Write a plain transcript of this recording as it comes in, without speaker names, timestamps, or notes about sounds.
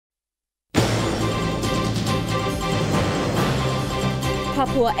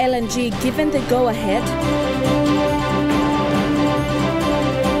Papua LNG given the go-ahead?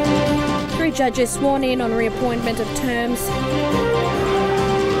 3 judges sworn in on reappointment of terms.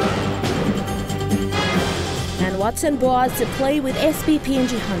 And Watson Boas to play with SP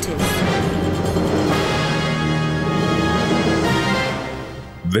PNG Hunters.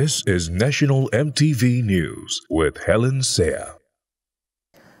 This is National EMTV News with Helen Seah.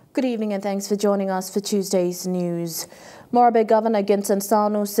 Good evening and thanks for joining us for Tuesday's news. Morobe Governor Ginson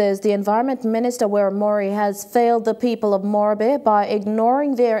Sanu says the Environment Minister Mori has failed the people of Morobe by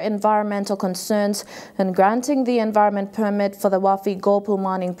ignoring their environmental concerns and granting the environment permit for the Wafi Golpu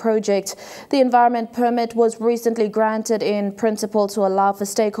mining project. The environment permit was recently granted in principle to allow for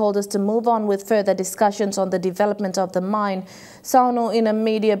stakeholders to move on with further discussions on the development of the mine. Sanu, in a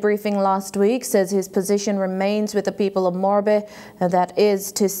media briefing last week, says his position remains with the people of Morobe, and that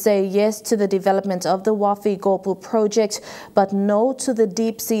is to say yes to the development of the Wafi Golpu project, but no to the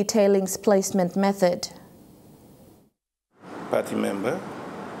deep-sea tailings placement method. Party member,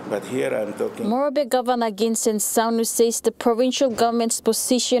 but here I'm talking. Morobe Governor Ginson Sanu says the provincial government's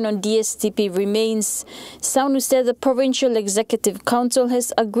position on DSTP remains. Sanu said the Provincial Executive Council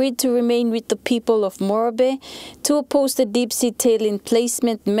has agreed to remain with the people of Morobe to oppose the deep-sea tailing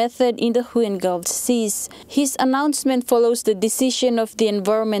placement method in the Huon Gulf Seas. His announcement follows the decision of the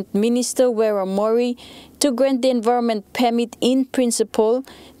Environment Minister Mori to grant the environment permit in principle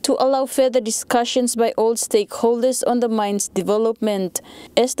to allow further discussions by all stakeholders on the mine's development.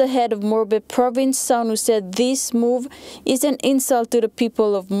 As the head of Morobe Province, Sanu said this move is an insult to the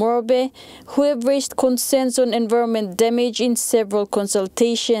people of Morobe, who have raised concerns on environment damage in several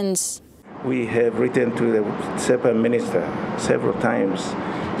consultations. We have written to the SEPA Minister several times.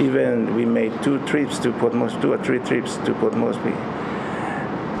 Even we made 2 or 3 trips to Port Moresby.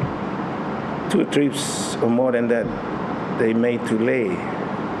 2 trips or more than that they made to Ley.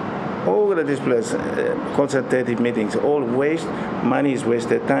 All of these places, consultative meetings, all waste, money is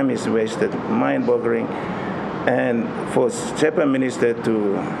wasted, time is wasted, mind-boggling. And for SEPA Minister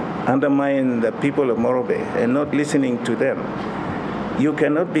to undermine the people of Morobe and not listening to them. You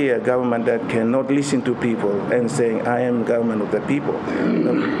cannot be a government that cannot listen to people and saying, I am government of the people.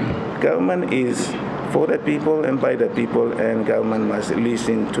 Government is for the people and by the people, and government must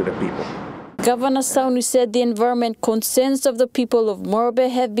listen to the people. Governor Sanu said the environment concerns of the people of Morobe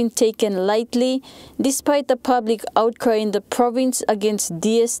have been taken lightly, despite the public outcry in the province against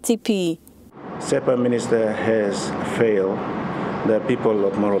DSTP. SEPA Minister has failed the people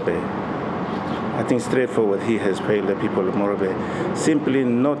of Morobe. I think straightforward, he has failed the people of Morobe, simply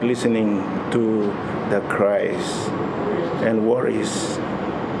not listening to the cries and worries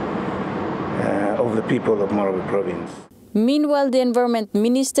of the people of Morobe Province. Meanwhile, the Environment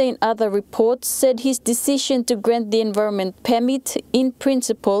Minister in other reports said his decision to grant the environment permit in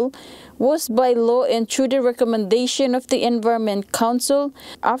principle was by law and through the recommendation of the Environment Council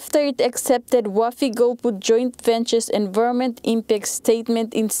after it accepted Wafi Golpu Joint Venture's Environment Impact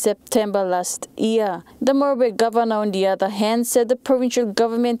Statement in September last year. The Morobe Governor, on the other hand, said the provincial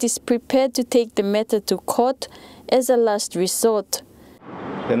government is prepared to take the matter to court as a last resort.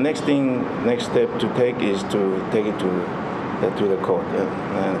 The next step to take is to take it to the court,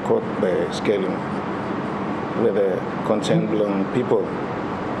 court by scaling, where the concern belong people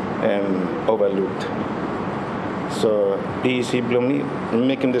overlooked. So PEC belong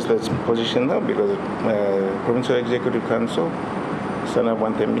making this position now because Provincial Executive Council, Sana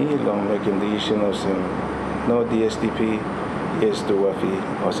Wantemi, long making the issue of no DSTP, yes to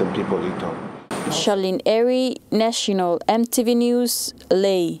Wafi or some people at all. Charlene Airy, National EMTV News,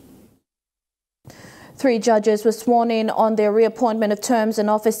 Ley. 3 judges were sworn in on their reappointment of terms in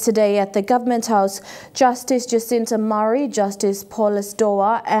office today at the Government House. Justice Jacinta Murray, Justice Paulus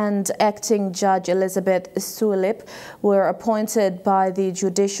Doa and Acting Judge Elizabeth Sulip were appointed by the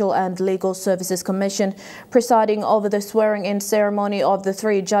Judicial and Legal Services Commission. Presiding over the swearing-in ceremony of the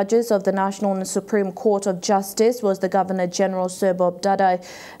 3 judges of the National and Supreme Court of Justice was the Governor-General Sir Bob Dadai.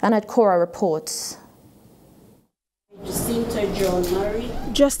 And at Cora reports.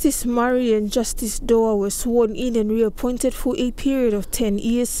 Justice Murray and Justice Doa were sworn in and reappointed for a period of 10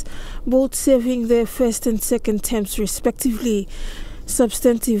 years, both serving their first and second terms respectively.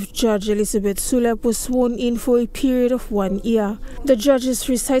 Substantive Judge Elizabeth Sulap was sworn in for a period of 1 year. The judges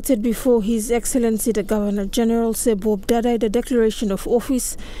recited before His Excellency the Governor-General Sir Bob Dadai the Declaration of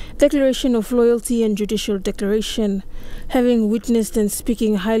Office, Declaration of Loyalty and Judicial Declaration. Having witnessed and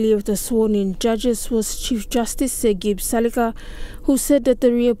speaking highly of the sworn-in judges was Chief Justice Sir Gibbs Salika, who said that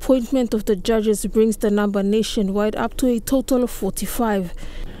the reappointment of the judges brings the number nationwide up to a total of 45.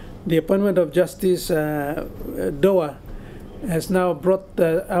 The appointment of Justice Doa has now brought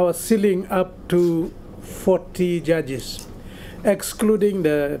our ceiling up to 40 judges, excluding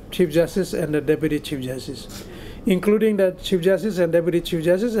the Chief Justice and the Deputy Chief Justice. Including the Chief Justice and Deputy Chief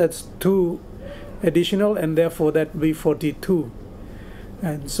Justice, that's 2 additional, and therefore that will be 42.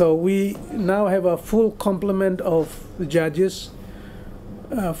 And so we now have a full complement of judges,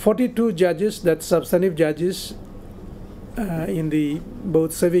 42 judges, that's substantive judges,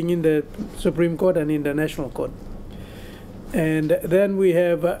 both serving in the Supreme Court and in the National Court. And then we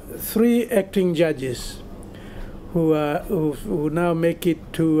have 3 acting judges who now make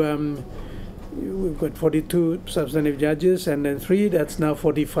it to, we've got 42 substantive judges, and then 3, that's now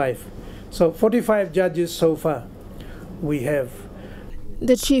 45. So 45 judges so far we have.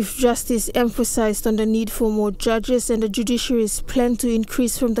 The Chief Justice emphasized on the need for more judges, and the judiciary's plan to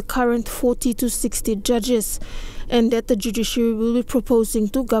increase from the current 40 to 60 judges, and that the judiciary will be proposing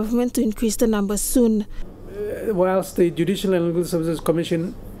to government to increase the number soon. Whilst the Judicial and Legal Services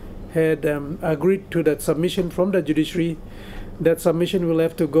Commission had agreed to that submission from the judiciary, that submission will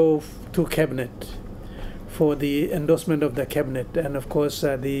have to go to Cabinet for the endorsement of the Cabinet. And of course,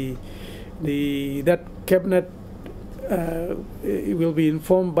 that Cabinet will be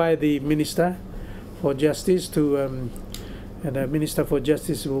informed by the Minister for Justice and the Minister for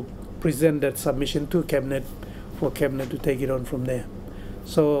Justice will present that submission to Cabinet for Cabinet to take it on from there.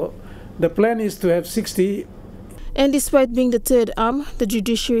 So the plan is to have 60. And despite being the third arm, the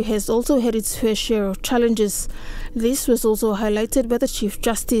judiciary has also had its fair share of challenges. This was also highlighted by the Chief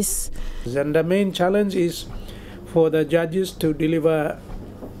Justice. And the main challenge is for the judges to deliver,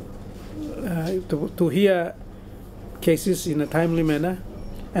 to hear cases in a timely manner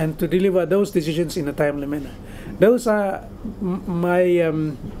and to deliver those decisions in a timely manner. Those are my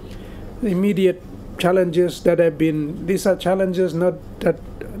immediate challenges that have been, these are challenges not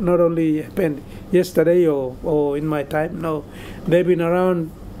only happened yesterday or in my time, no. They've been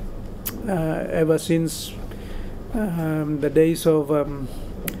around ever since the days of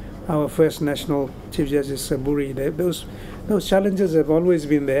our first National Chief Justice Buri. Those challenges have always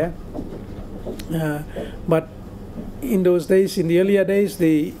been there. But in those days, in the earlier days,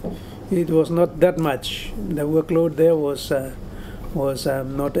 it was not that much. The workload there was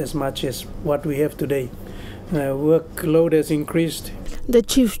not as much as what we have today. Workload has increased. The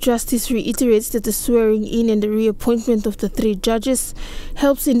Chief Justice reiterates that the swearing in and the reappointment of the 3 judges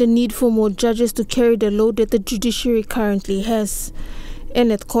helps in the need for more judges to carry the load that the judiciary currently has.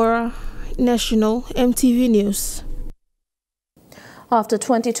 Annette Cora, National EMTV News. After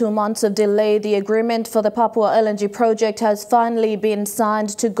 22 months of delay, the agreement for the Papua LNG project has finally been signed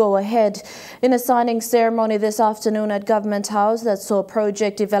to go ahead. In a signing ceremony this afternoon at Government House that saw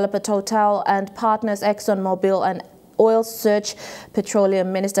project developer Total and partners ExxonMobil and Oil Search,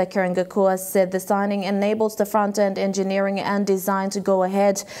 Petroleum Minister Karen Gakua said the signing enables the front-end engineering and design to go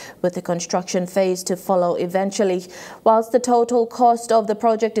ahead, with the construction phase to follow eventually. Whilst the total cost of the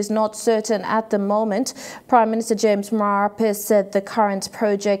project is not certain at the moment, Prime Minister James Marape said the current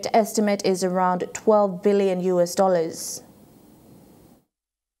project estimate is around $12 billion.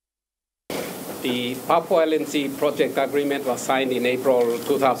 The Papua LNG project agreement was signed in April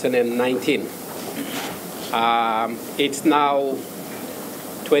 2019. It's now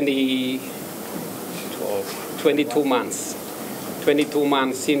 22 months. 22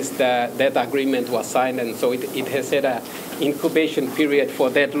 months since that agreement was signed, and so it has had an incubation period for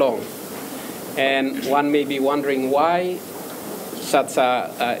that long. And one may be wondering why such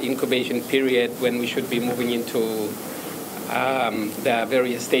an incubation period when we should be moving into the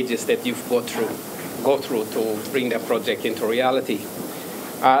various stages that you've go through to bring the project into reality.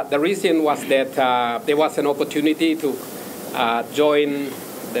 The reason was that there was an opportunity to join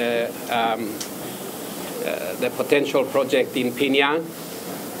the potential project in Pinyang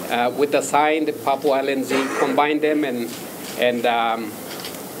with the signed Papua LNG, combine them and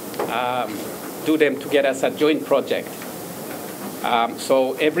do them together as a joint project.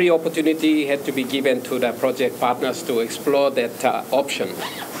 So every opportunity had to be given to the project partners to explore that option.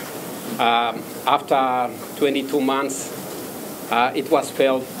 After 22 months, it was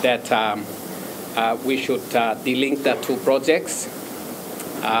felt that we should delink the 2 projects.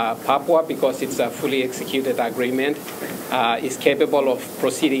 Papua, because it's a fully executed agreement, is capable of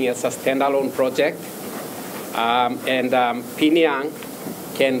proceeding as a standalone project, and Pinyang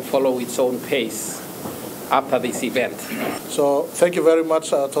can follow its own pace after this event. So thank you very much,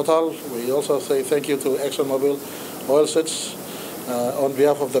 Total. We also say thank you to ExxonMobil, Oil Search, on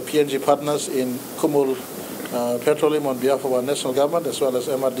behalf of the PNG partners in Kumul Petroleum, on behalf of our national government, as well as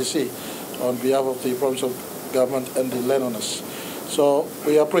MRDC on behalf of the provincial government and the landowners. So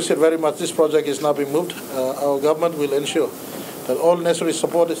we appreciate very much this project is now being moved. Our government will ensure that all necessary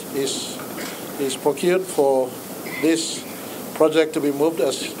support is procured for this project to be moved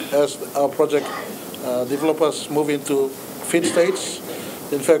as our project developers move into FEED stage.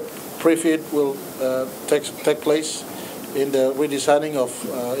 In fact, pre-FEED will take place in the redesigning of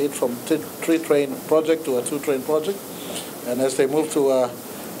it from three-train project to a two-train project. And as they move to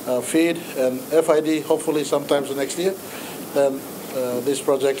FEED and FID, hopefully sometimes next year, then this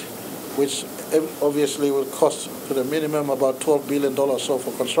project, which obviously will cost to the minimum about $12 billion or so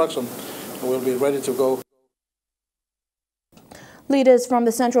for construction, will be ready to go. Leaders from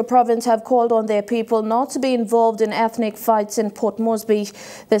the Central Province have called on their people not to be involved in ethnic fights in Port Moresby.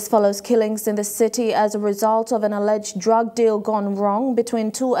 This follows killings in the city as a result of an alleged drug deal gone wrong between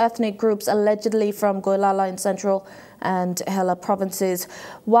two ethnic groups allegedly from Goilala in Central and Hela provinces.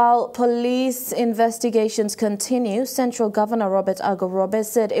 While police investigations continue, Central Governor Robert Agarobe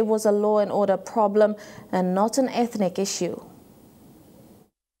said it was a law and order problem and not an ethnic issue.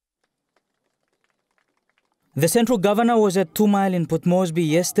 The Central Governor was at 2 Mile in Port Moresby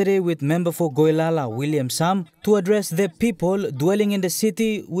yesterday with member for Goilala, William Sam, to address the people dwelling in the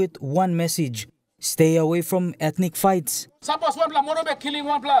city with one message: stay away from ethnic fights. Suppose one bla Morobe killing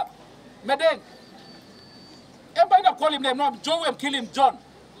one bla Medeng. Everybody not call him name, no, Joe will kill him John.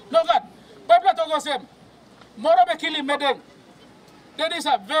 No God. Bible talks him. Morobe kill him Medeng. That is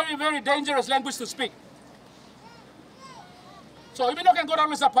a very, very dangerous language to speak. So we not can go down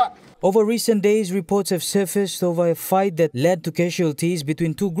with apart. Over recent days, reports have surfaced over a fight that led to casualties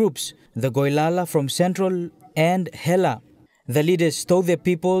between two groups, the Goilala from Central and Hela. The leaders told their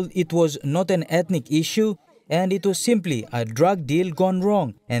people it was not an ethnic issue and it was simply a drug deal gone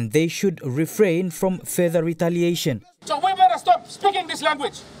wrong and they should refrain from further retaliation. So we better stop speaking this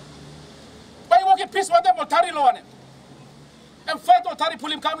language. By walking peace with them, Otari lo ane. And fight Otari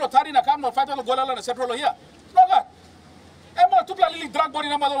pull him come, Otari na come, fight on Goilala and Central here. No God.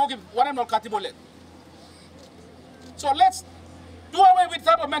 So let's do away with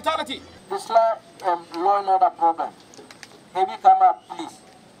that type of mentality. This law and order problem. Maybe come up, please.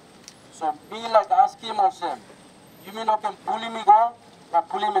 So be like asking myself, you mean okay, pulling me go or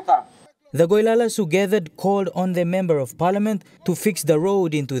pulling me come? The Goilalas who gathered called on the Member of Parliament to fix the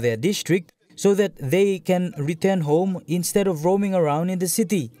road into their district so that they can return home instead of roaming around in the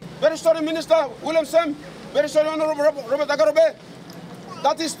city. Very sorry, Minister William Sam. Very sorry, Honorable Robert Agarobe.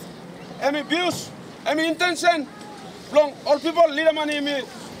 That is abuse, intention. Long all people leader money,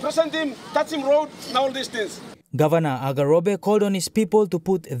 present him, touch him road, and all these things. Governor Agarobe called on his people to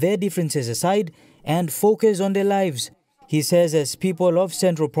put their differences aside and focus on their lives. He says as people of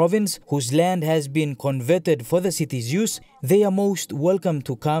Central Province, whose land has been converted for the city's use, they are most welcome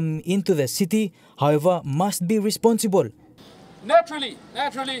to come into the city, however, must be responsible. Naturally,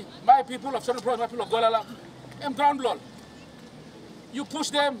 my people of Central Province, my people of Goilala, and ground law. You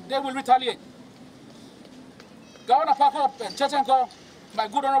push them, they will retaliate. Governor Pakop and Chechenko, my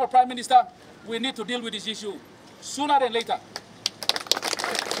good honorable Prime Minister, we need to deal with this issue sooner than later.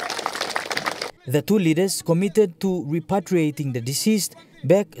 The two leaders committed to repatriating the deceased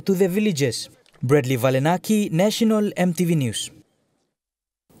back to their villages. Bradley Valenaki, National EMTV News.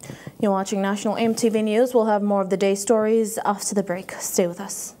 You're watching National EMTV News. We'll have more of the day's stories after the break. Stay with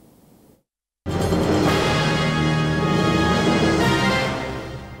us.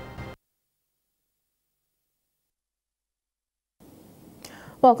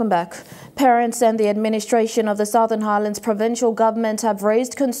 Welcome back. Parents and the administration of the Southern Highlands Provincial Government have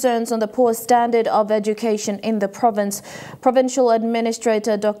raised concerns on the poor standard of education in the province. Provincial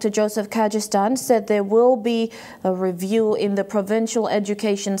Administrator Dr. Joseph Kajistan said there will be a review in the provincial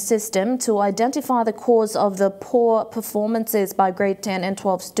education system to identify the cause of the poor performances by grade 10 and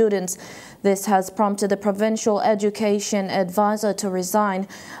 12 students. This has prompted the Provincial Education Advisor to resign.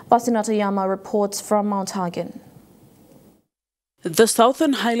 Basinata Yama reports from Mount Hagen. The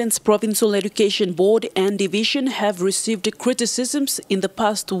Southern Highlands Provincial Education Board and Division have received criticisms in the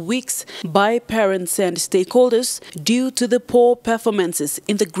past weeks by parents and stakeholders due to the poor performances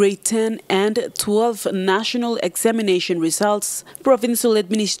in the grade 10 and 12 national examination results. Provincial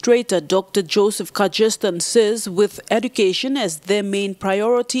Administrator Dr. Joseph Kajistan says with education as their main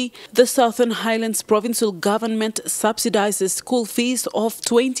priority, the Southern Highlands Provincial Government subsidizes school fees of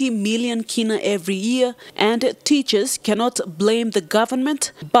 20 million kina every year, and teachers cannot blame the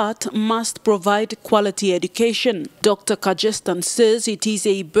government but must provide quality education. Dr. Kajistan says it is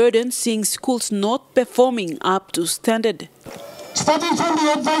a burden seeing schools not performing up to standard. Starting from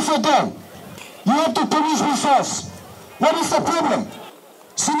the advisor down, you have to produce resource. What is the problem?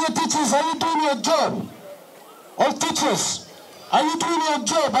 Senior teachers, are you doing your job? All teachers, Are you doing your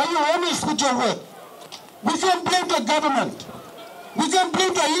job? Are you honest with your work? We can't blame the government. We can't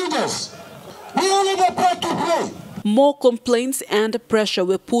blame the leaders. We only have a part to play. More complaints and pressure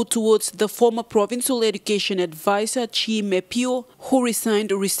were put towards the former provincial education advisor Chi Mepio, who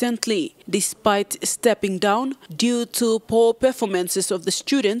resigned recently. Despite stepping down due to poor performances of the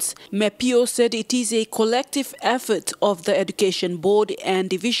students, Mepio said it is a collective effort of the Education Board and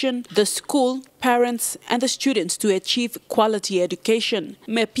Division, the school, parents and the students to achieve quality education.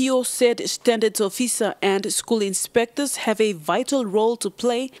 Mepio said standards officer and school inspectors have a vital role to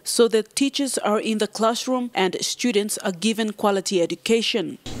play so that teachers are in the classroom and students are given quality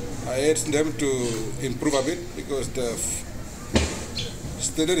education. I urge them to improve a bit because the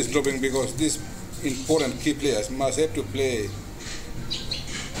standard is dropping, because these important key players must have to play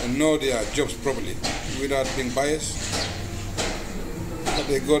and know their jobs properly without being biased. But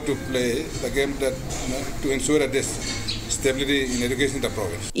they got to play the game that, to ensure that there's stability in education in the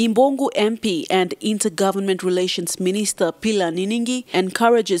province. Imbongu MP and Intergovernment Relations Minister Pila Niningi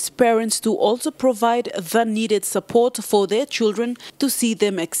encourages parents to also provide the needed support for their children to see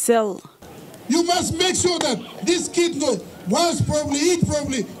them excel. You must make sure that this kid was properly, eat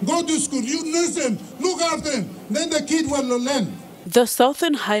properly, go to school, you nurse them, look after them, then the kid will learn. The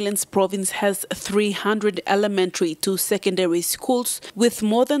Southern Highlands province has 300 elementary to secondary schools with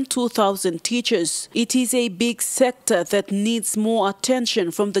more than 2,000 teachers. It is a big sector that needs more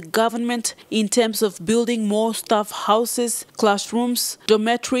attention from the government in terms of building more staff houses, classrooms,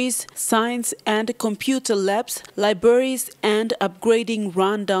 dormitories, science and computer labs, libraries and upgrading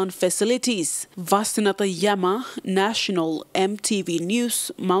rundown facilities. Vasinatha Yama, National EMTV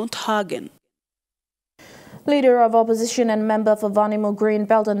News, Mount Hagen. Leader of opposition and member for Vanimo Green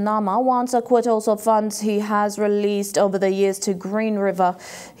Belt and Nama wants acquittals of funds he has released over the years to Green River.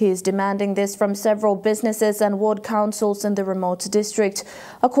 He is demanding this from several businesses and ward councils in the remote district.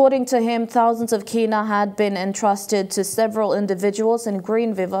 According to him, thousands of kina had been entrusted to several individuals in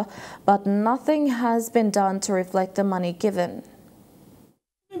Green River, but nothing has been done to reflect the money given.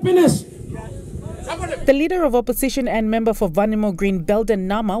 The leader of opposition and member for Vanimo Green Belt and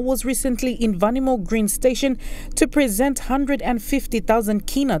Nama was recently in Vanimo Green Station to present 150,000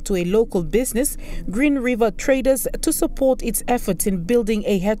 kina to a local business, Green River Traders, to support its efforts in building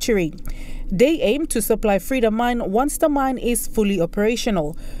a hatchery. They aim to supply Frida Mine once the mine is fully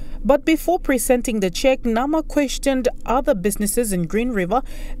operational. But before presenting the check, Nama questioned other businesses in Green River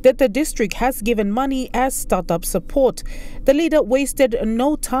that the district has given money as startup support. The leader wasted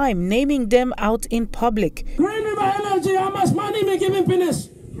no time naming them out in public. Green River LNG, how much money we giving finish?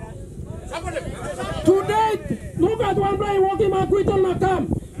 Today, look at one guy walking my quittal na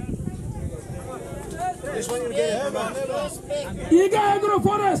come. Iga Agro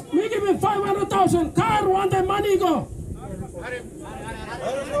Forest, we give him 500,000. Car want the money go.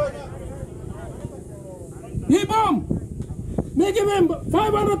 He bomb. We give him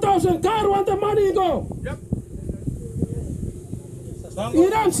 500,000. Car want the money go. Yep.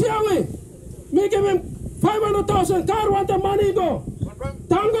 Iran Siawi. We give him 500,000. Car want the money go.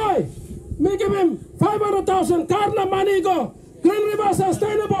 Tangoy. We give him 500,000. Car na money go. Green River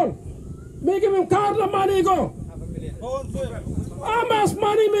Sustainable. We give him car na money go. How much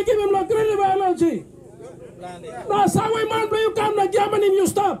money we give him la Green River LNG? That's how we man you come to Germany you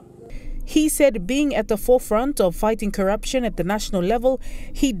stop. He said being at the forefront of fighting corruption at the national level,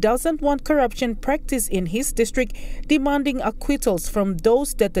 he doesn't want corruption practiced in his district, demanding acquittals from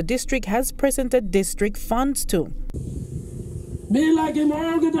those that the district has presented district funds to. Me like him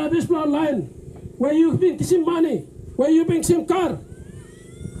all get a display line where you bring some money, where you bring some car.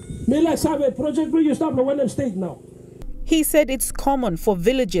 Me like have a project where you stop the one state now. He said it's common for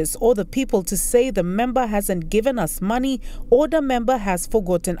villagers or the people to say the member hasn't given us money or the member has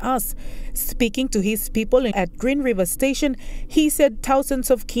forgotten us. Speaking to his people at Green River Station, he said thousands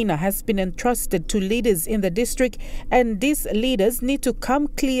of kina has been entrusted to leaders in the district, and these leaders need to come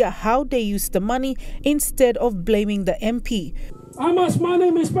clear how they use the money instead of blaming the MP. How much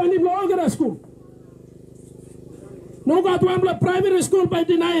money we spend in the school? No got one primary school by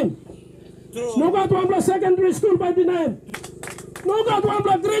denying. No got one secondary school by denying. No got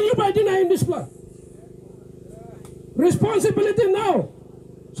one Green by denying this plan. Responsibility now.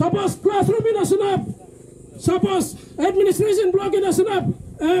 Suppose classroom in a snap. Suppose administration block in a snap.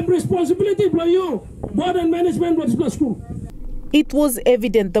 Responsibility for you. Board and management of this school. It was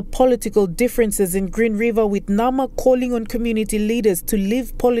evident the political differences in Green River, with Nama calling on community leaders to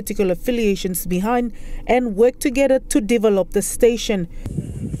leave political affiliations behind and work together to develop the station.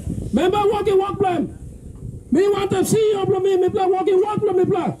 Member walking work plan. Me want to see you plan me plan walking work plan me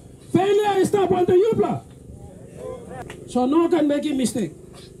plan. Failure is stop on the you plan. So no can make a mistake.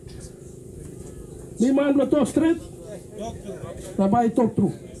 The man will talk straight. Rabbi talk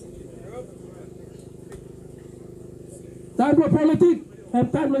true. Time for politics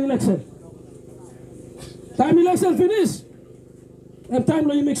and time for election. Time election finish. And time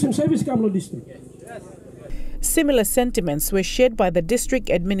for make some service come to district. Similar sentiments were shared by the district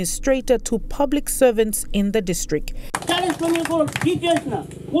administrator to public servants in the district. Teachers now,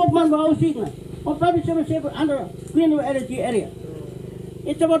 workman or public service under green energy area.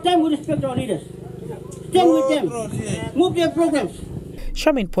 It's about time we respect our leaders. Stand with them. Move their programs.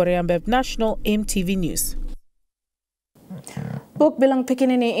 Shamin Poreambeb, National EMTV News. Bookbilang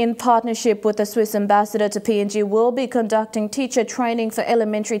Pikinini, in partnership with the Swiss ambassador to PNG, will be conducting teacher training for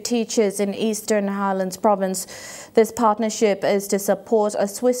elementary teachers in Eastern Highlands Province. This partnership is to support a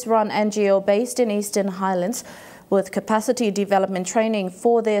Swiss-run NGO based in Eastern Highlands with capacity development training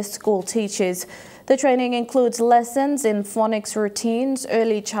for their school teachers. The training includes lessons in phonics routines,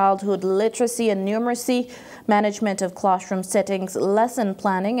 early childhood literacy and numeracy, management of classroom settings, lesson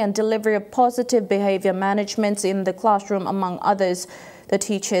planning and delivery of positive behavior management in the classroom, among others. The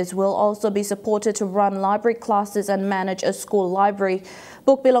teachers will also be supported to run library classes and manage a school library.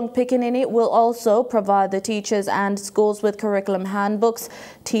 Bookbilang Pikinini will also provide the teachers and schools with curriculum handbooks,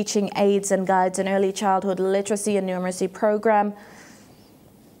 teaching aids and guides in early childhood literacy and numeracy program.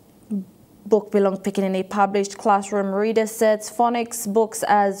 Bookbilang Pikinini published classroom reader sets, phonics books,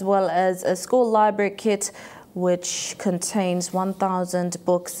 as well as a school library kit which contains 1,000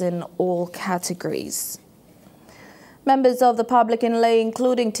 books in all categories. Members of the public in Leh,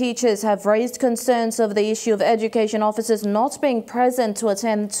 including teachers, have raised concerns over the issue of education officers not being present to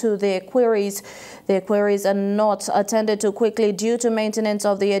attend to their queries. Their queries are not attended to quickly due to maintenance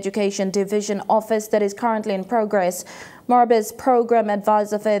of the Education Division office that is currently in progress. Morabe's Program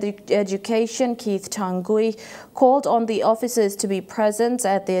Advisor for Education, Keith Tangui, called on the officers to be present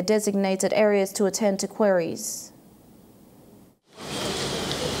at their designated areas to attend to queries.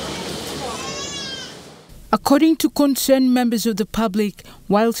 According to concerned members of the public,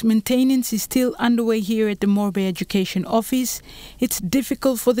 whilst maintenance is still underway here at the Morabe Education Office, it's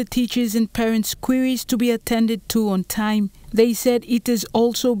difficult for the teachers and parents' queries to be attended to on time. They said it has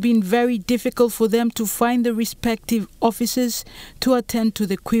also been very difficult for them to find the respective officers to attend to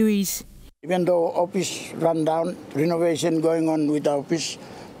the queries. Even though office run down, renovation going on with the office,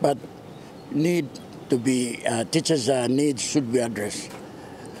 but need to be, teachers' needs should be addressed.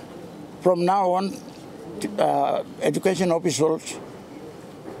 From now on, education officials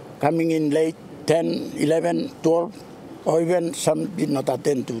coming in late, 10, 11, 12, or even some did not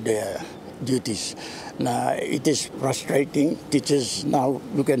attend to their duties. Now, it is frustrating. Teachers now,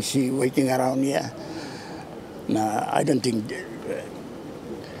 you can see, waiting around here. Now, I don't think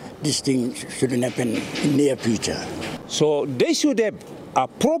this thing shouldn't happen in the near future. So they should have a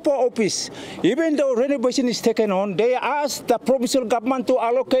proper office. Even though renovation is taken on, they ask the provincial government to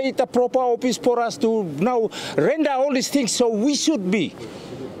allocate a proper office for us to now render all these things. So we should be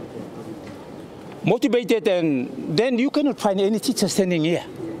motivated, and then you cannot find any teacher standing here.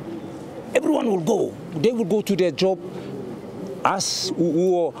 Everyone will go. They will go to their job. Us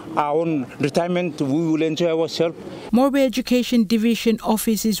who are on retirement, we will enjoy ourselves. Morabe Education Division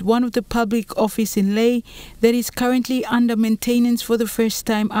Office is one of the public office in Leh that is currently under maintenance for the first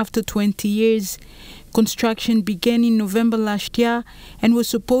time after 20 years. Construction began in November last year and was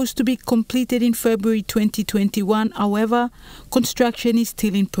supposed to be completed in February 2021. However, construction is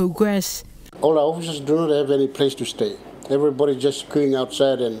still in progress. All our officers do not have any place to stay. Everybody just queuing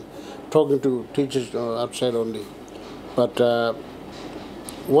outside and talking to teachers outside only. But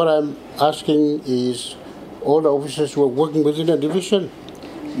what I'm asking is all the officers who are working within the division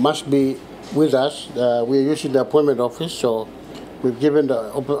must be with us. We are using the appointment office, so we've given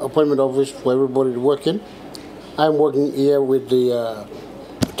the appointment office for everybody to work in. I'm working here with the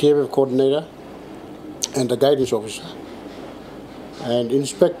TMF coordinator and the guidance officer. And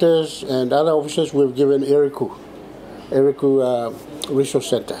inspectors and other officers we've given Eriku Resource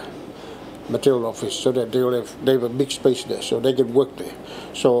Center. Material office, so that they have a big space there, so they can work there.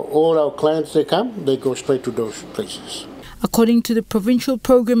 So all our clients, they come, they go straight to those places. According to the Provincial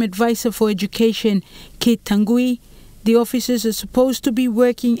Program Advisor for Education, Keith Tangui, the officers are supposed to be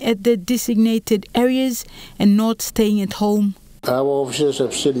working at their designated areas and not staying at home. Our officers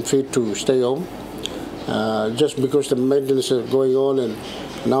have seen fit to stay home, just because the maintenance is going on, and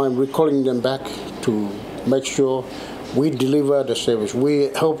now I'm recalling them back to make sure we deliver the service. We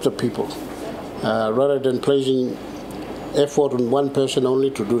help the people. Rather than placing effort on one person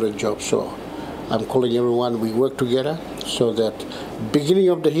only to do the job. So I'm calling everyone, we work together so that beginning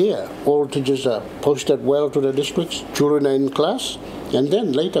of the year, all teachers are posted well to the districts, children are in class, and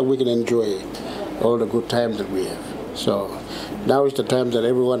then later we can enjoy all the good time that we have. So now is the time that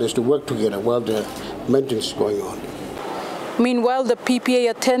everyone has to work together while the maintenance is going on. Meanwhile, the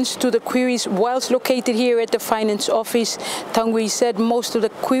PPA attends to the queries whilst located here at the Finance Office. Tangui said most of the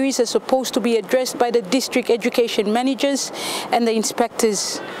queries are supposed to be addressed by the district education managers and the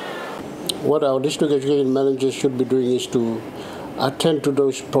inspectors. What our district education managers should be doing is to attend to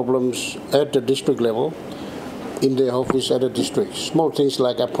those problems at the district level, in their office at the district. Small things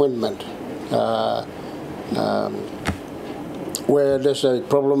like appointment, where there's a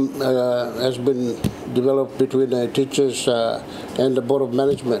problem has been developed between the teachers and the Board of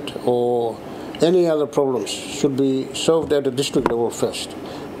Management, or any other problems should be solved at the district level first.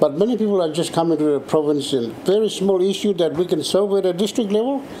 But many people are just coming to the province and very small issue that we can solve at a district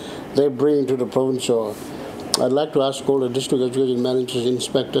level, they bring to the province. So I'd like to ask all the district education managers,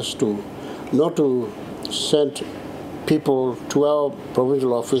 inspectors to not to send people to our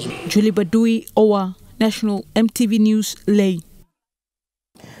provincial office. Julie Badui, Owa, National EMTV News, Ley.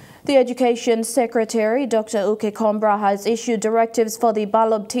 The Education Secretary, Dr. Uke Kombra, has issued directives for the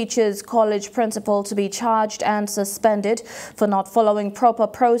Balob Teachers College principal to be charged and suspended for not following proper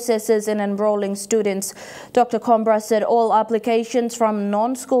processes in enrolling students. Dr. Kombra said all applications from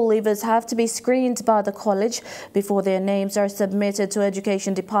non-school leavers have to be screened by the college before their names are submitted to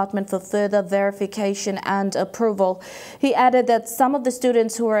Education Department for further verification and approval. He added that some of the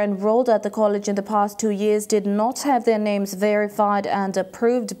students who were enrolled at the college in the past 2 years did not have their names verified and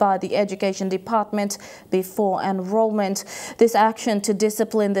approved by the Education Department before enrollment. This action to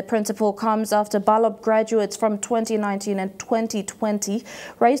discipline the principal comes after Balob graduates from 2019 and 2020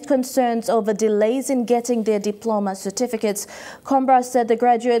 raised concerns over delays in getting their diploma certificates. Kombra said the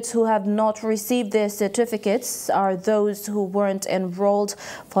graduates who have not received their certificates are those who weren't enrolled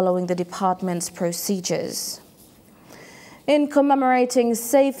following the department's procedures. In commemorating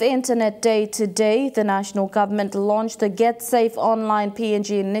Safe Internet Day today, the national government launched the Get Safe Online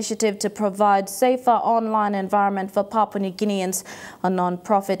PNG initiative to provide safer online environment for Papua New Guineans, a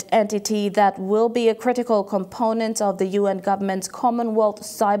non-profit entity that will be a critical component of the UN government's Commonwealth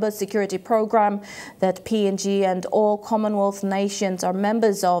Cyber Security Program that PNG and all Commonwealth nations are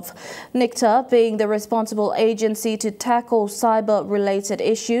members of. NICTA, being the responsible agency to tackle cyber-related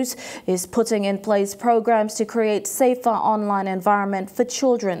issues, is putting in place programs to create safer online environment for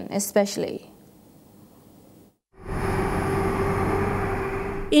children especially.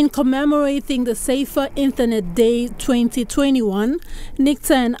 In commemorating the Safer Internet Day 2021,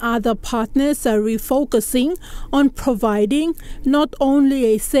 NICTA and other partners are refocusing on providing not only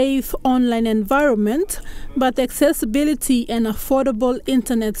a safe online environment, but accessibility and affordable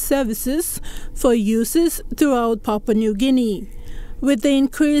internet services for users throughout Papua New Guinea. With the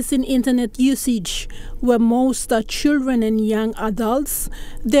increase in internet usage, where most are children and young adults,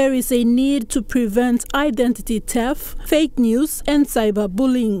 there is a need to prevent identity theft, fake news, and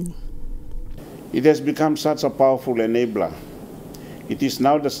cyberbullying. It has become such a powerful enabler. It is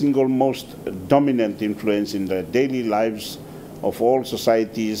now the single most dominant influence in the daily lives of all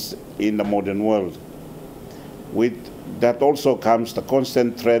societies in the modern world. With that also comes the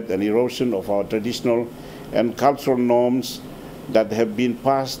constant threat and erosion of our traditional and cultural norms that have been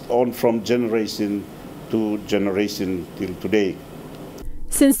passed on from generation to generation till today.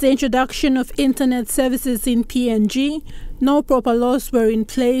 Since the introduction of internet services in PNG, no proper laws were in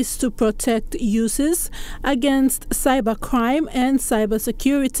place to protect users against cybercrime and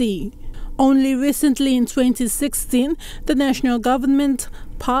cybersecurity. Only recently in 2016, the national government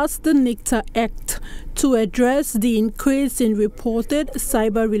passed the NICTA Act to address the increase in reported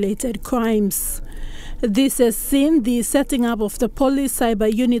cyber-related crimes. This has seen the setting up of the police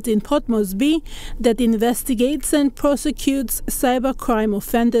cyber unit in Port Moresby that investigates and prosecutes cybercrime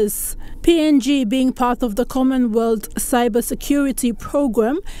offenders. PNG, being part of the Commonwealth Cyber Security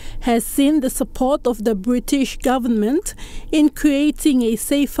Program, has seen the support of the British government in creating a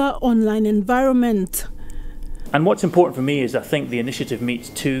safer online environment. And what's important for me is I think the initiative meets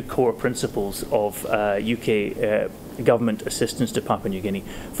two core principles of UK government assistance to Papua New Guinea.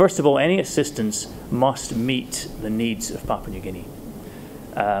 First of all, any assistance must meet the needs of Papua New Guinea.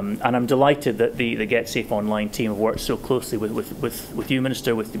 And I'm delighted that the Get Safe Online team have worked so closely with you,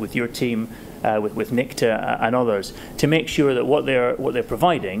 Minister, with your team, with NICTA and others, to make sure that what they're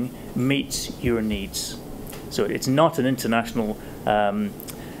providing meets your needs. So it's not an international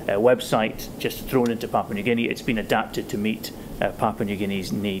website just thrown into Papua New Guinea. It's been adapted to meet Papua New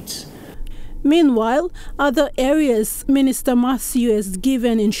Guinea's needs. Meanwhile, other areas Minister Matthew has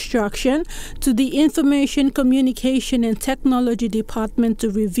given instruction to the Information, Communication and Technology Department to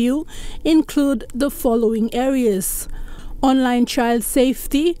review include the following areas: online child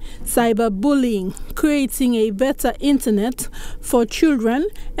safety, cyberbullying, creating a better internet for children,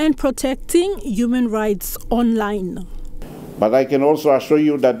 and protecting human rights online. But I can also assure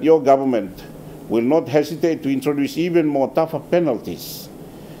you that your government will not hesitate to introduce even more tougher penalties,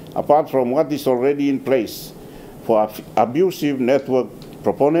 apart from what is already in place, for abusive network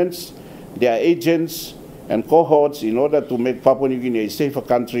proponents, their agents and cohorts, in order to make Papua New Guinea a safer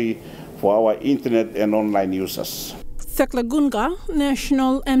country for our internet and online users. Thekla Gunga,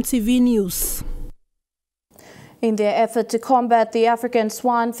 National EMTV News. In their effort to combat the African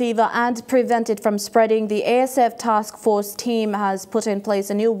swine fever and prevent it from spreading, the ASF task force team has put in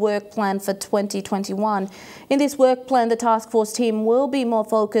place a new work plan for 2021. In this work plan, the task force team will be more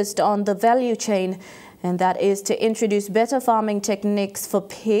focused on the value chain, and that is to introduce better farming techniques for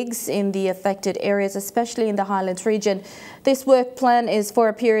pigs in the affected areas, especially in the Highlands region. This work plan is for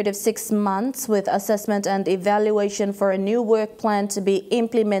a period of 6 months, with assessment and evaluation for a new work plan to be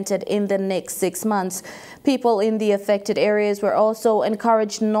implemented in the next 6 months. People in the affected areas were also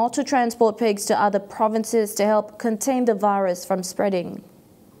encouraged not to transport pigs to other provinces to help contain the virus from spreading.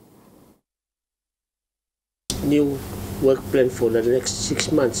 New work plan for the next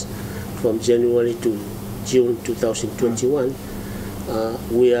 6 months, from January to June 2021,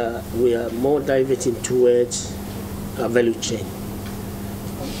 we are more diverting towards a value chain.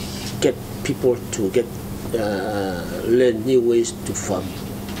 Get people to learn new ways to farm,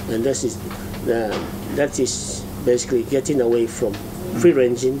 and that is basically getting away from free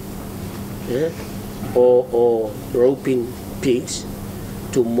ranging or roping pigs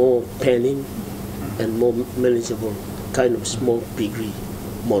to more penning and more manageable kind of small piggery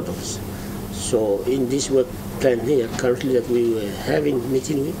models. So in this work plan here currently that we were having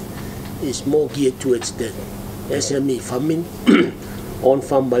meeting with is more geared towards the SME farming,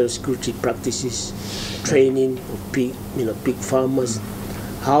 on-farm biosecurity practices, training of pig farmers,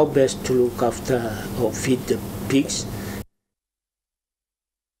 how best to look after or feed the pigs.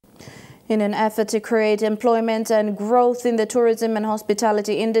 In an effort to create employment and growth in the tourism and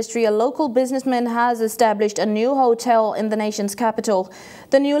hospitality industry, a local businessman has established a new hotel in the nation's capital.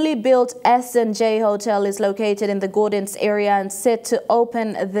 The newly built S&J Hotel is located in the Gordons area and set to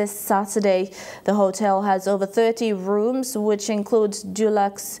open this Saturday. The hotel has over 30 rooms, which includes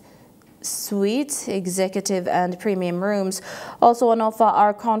deluxe suite, executive and premium rooms. Also on offer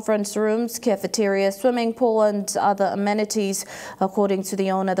are conference rooms, cafeteria, swimming pool and other amenities. According to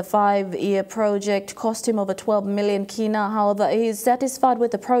the owner, the 5-year project cost him over 12 million kina. However, he is satisfied with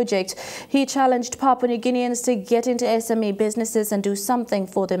the project. He challenged Papua New Guineans to get into SME businesses and do something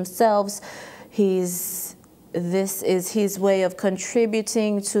for themselves. This is his way of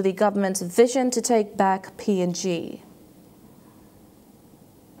contributing to the government's vision to take back PNG.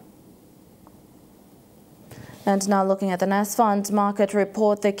 And now looking at the NAS Fund market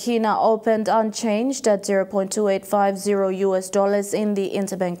report, the kina opened unchanged at $0.2850 in the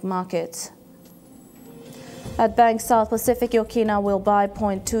interbank market. At Bank South Pacific, your kina will buy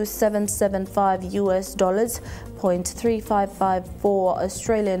 $0.2775 $0.3554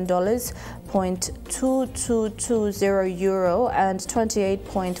 Australian dollars, $0.2220 euro and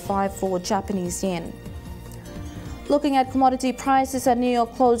 28.54 Japanese yen. Looking at commodity prices at New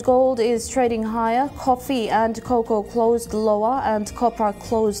York closed, gold is trading higher, coffee and cocoa closed lower and copper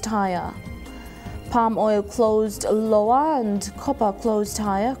closed higher. Palm oil closed lower and copper closed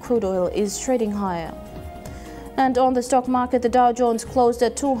higher. Crude oil is trading higher. And on the stock market, the Dow Jones closed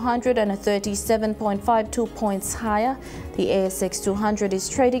at 237.52 points higher. The ASX 200 is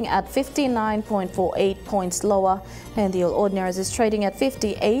trading at 59.48 points lower, and the All Ordinaries is trading at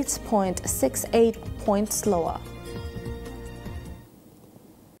 58.68 points lower.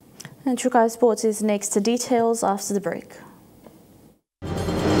 And Trukai Sports is next to details after the break.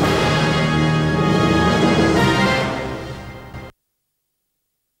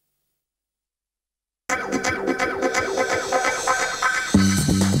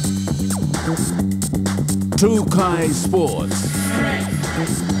 Trukai Sports.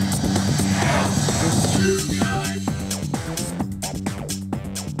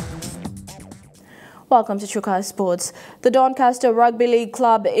 Welcome to Trukai Sports. The Doncaster Rugby League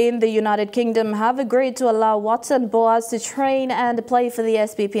Club in the United Kingdom have agreed to allow Watson Boas to train and play for the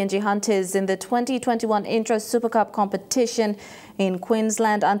SP PNG Hunters in the 2021 Intra Super Cup competition in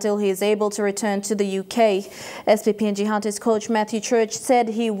Queensland until he is able to return to the UK. SP PNG Hunters coach Matthew Church said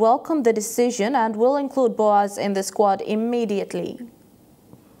he welcomed the decision and will include Boas in the squad immediately.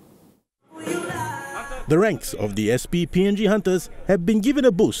 The ranks of the SP PNG Hunters have been given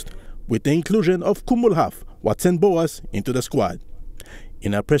a boost with the inclusion of Kumulhaf Watson Boas into the squad.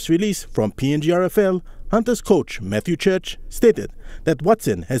 In a press release from PNG RFL, Hunters coach Matthew Church stated that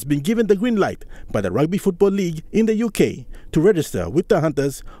Watson has been given the green light by the Rugby Football League in the UK to register with the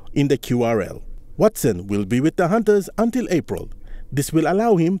Hunters in the QRL. Watson will be with the Hunters until April. This will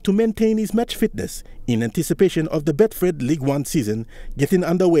allow him to maintain his match fitness in anticipation of the Betfred League One season getting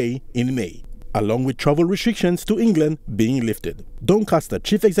underway in May, along with travel restrictions to England being lifted. Doncaster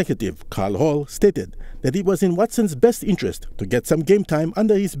Chief Executive Carl Hall stated that it was in Watson's best interest to get some game time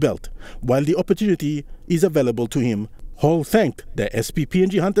under his belt while the opportunity is available to him. Hall thanked the SP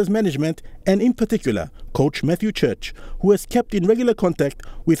PNG Hunters management and in particular coach Matthew Church, who has kept in regular contact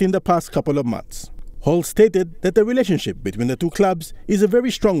within the past couple of months. Hall stated that the relationship between the two clubs is a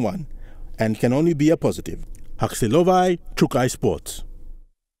very strong one and can only be a positive. Huxley Lovai, Trukai Sports.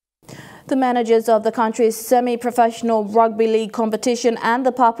 The managers of the country's semi-professional rugby league competition and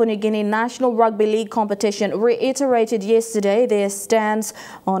the Papua New Guinea National Rugby League competition reiterated yesterday their stance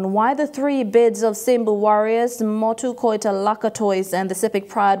on why the three bids of Simba Warriors, Motu Koita Lakatois and the Sepik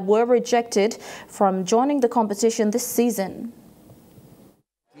Pride were rejected from joining the competition this season.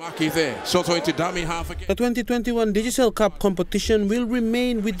 The 2021 Digicel Cup competition will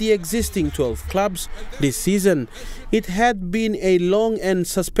remain with the existing 12 clubs this season. It had been a long and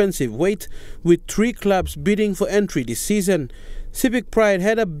suspensive wait, with 3 clubs bidding for entry this season. Sepik Pride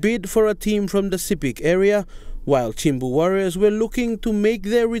had a bid for a team from the Sepik area, while Chimbu Warriors were looking to make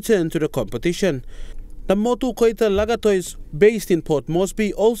their return to the competition. The Motu Koita Lakatois, based in Port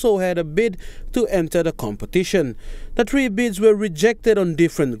Moresby, also had a bid to enter the competition. The 3 bids were rejected on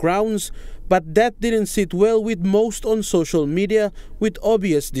different grounds, but that didn't sit well with most on social media, with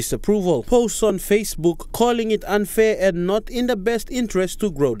obvious disapproval. Posts on Facebook calling it unfair and not in the best interest to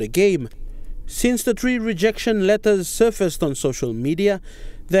grow the game. Since the 3 rejection letters surfaced on social media,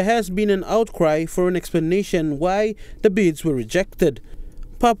 there has been an outcry for an explanation why the bids were rejected.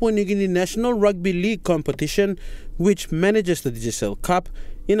 Papua New Guinea National Rugby League competition, which manages the Digicel Cup,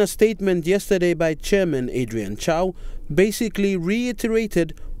 in a statement yesterday by Chairman Adrian Chow, basically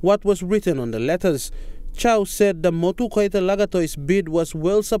reiterated what was written on the letters. Chow said the Motu Koita Lakatois bid was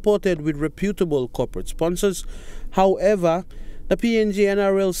well supported with reputable corporate sponsors. However, the PNG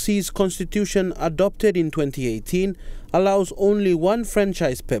NRLC's constitution adopted in 2018 allows only 1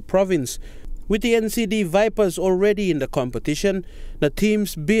 franchise per province. With the NCD Vipers already in the competition, the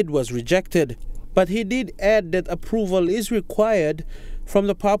team's bid was rejected. But he did add that approval is required from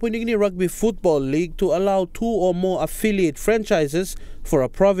the Papua New Guinea Rugby Football League to allow 2 or more affiliate franchises for a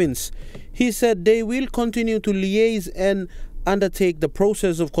province. He said they will continue to liaise and undertake the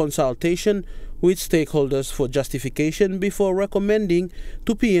process of consultation with stakeholders for justification before recommending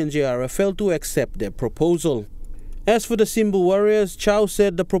to PNG RFL to accept their proposal. As for the Simba Warriors, Chow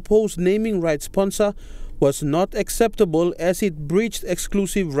said the proposed naming rights sponsor was not acceptable as it breached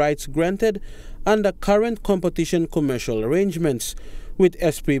exclusive rights granted under current competition commercial arrangements. With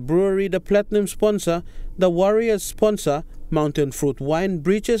Esprit Brewery, the platinum sponsor, the Warriors sponsor, Mountain Fruit Wine,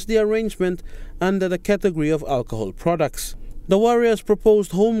 breaches the arrangement under the category of alcohol products. The Warriors'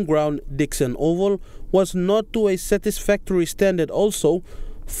 proposed home ground, Dixon Oval, was not to a satisfactory standard also,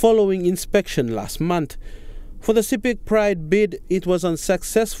 following inspection last month. For the Sepik Pride bid, it was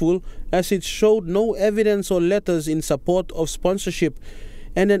unsuccessful as it showed no evidence or letters in support of sponsorship,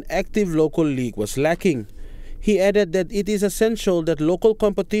 and an active local league was lacking. He added that it is essential that local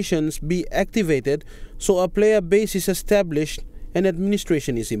competitions be activated so a player base is established and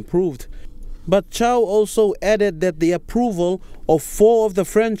administration is improved. But Chow also added that the approval of 4 of the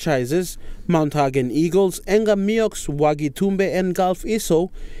franchises, Mount Hagen Eagles, Enga Miox, Wagi Tumbe and Gulf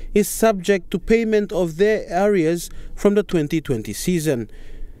Iso, is subject to payment of their areas from the 2020 season.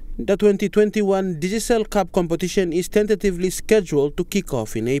 The 2021 Digicel Cup competition is tentatively scheduled to kick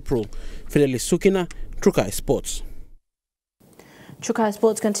off in April. Fidelis Sukina, Trukai Sports. Trukai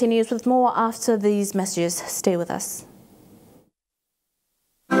Sports continues with more after these messages. Stay with us.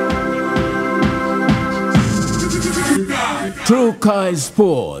 Trukai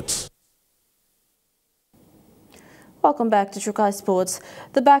Sports. Welcome back to Trukai Sports.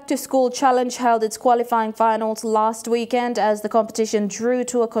 The Back to School Challenge held its qualifying finals last weekend as the competition drew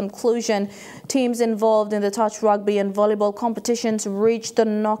to a conclusion. Teams involved in the touch rugby and volleyball competitions reached the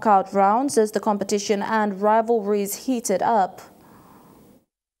knockout rounds as the competition and rivalries heated up.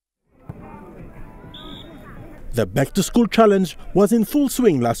 The Back to School Challenge was in full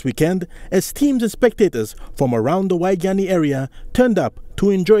swing last weekend as teams and spectators from around the Waigani area turned up to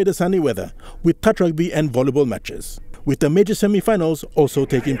enjoy the sunny weather with touch rugby and volleyball matches, with the major semi-finals also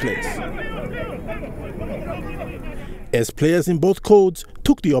taking place. as players in both codes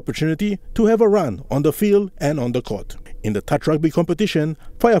took the opportunity to have a run on the field and on the court. In the touch rugby competition,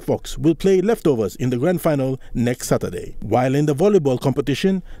 Firefox will play leftovers in the grand final next Saturday. While in the volleyball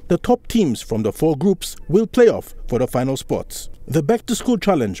competition, the top teams from the 4 groups will play off for the final spots. The Back to School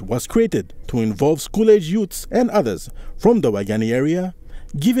Challenge was created to involve school-age youths and others from the Waigani area,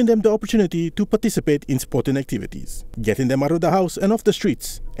 giving them the opportunity to participate in sporting activities, getting them out of the house and off the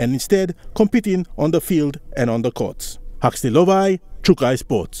streets, and instead competing on the field and on the courts. Huxley Lovai, Chukai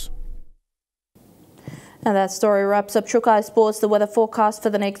Sports. And that story wraps up Chukai Sports, the weather forecast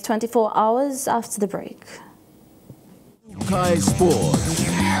for the next 24 hours after the break. Chukai Sports.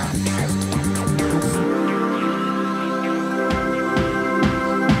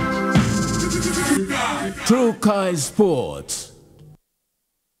 Chukai Sports.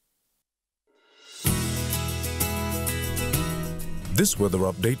 This weather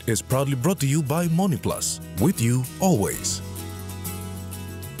update is proudly brought to you by MoniPlus, with you always.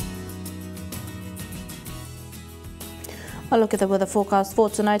 A look at the weather forecast for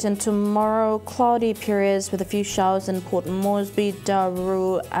tonight and tomorrow. Cloudy periods with a few showers in Port Moresby,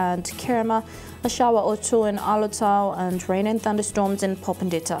 Daru and Kirima. A shower or two in Alotau and rain and thunderstorms in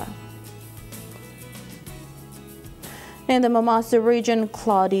Popondetta. In the Mamasa region,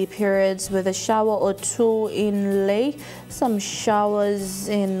 cloudy periods with a shower or two in Leh. Some showers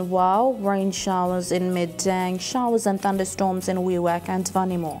in Wau, rain showers in Medang, showers and thunderstorms in Wewak and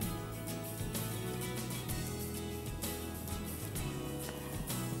Vanimo.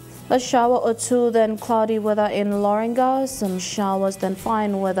 A shower or two, then cloudy weather in Loringa, some showers, then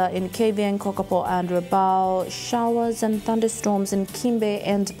fine weather in KVN, Kokopo and Rabaul, showers and thunderstorms in Kimbe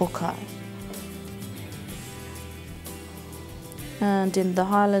and Bokai. And in the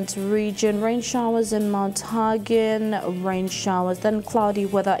Highlands region, rain showers in Mount Hagen, rain showers, then cloudy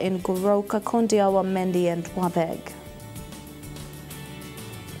weather in Goroka, Kondiawa, Mendi and Wabeg.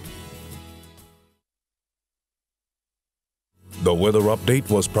 The weather update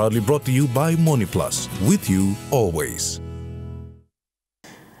was proudly brought to you by MoniPlus, with you always.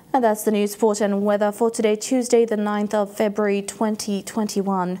 And that's the news, sport and weather for today, Tuesday, the 9th of February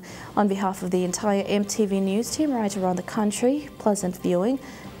 2021. On behalf of the entire EMTV News team right around the country, pleasant viewing,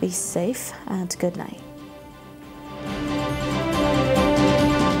 be safe and good night.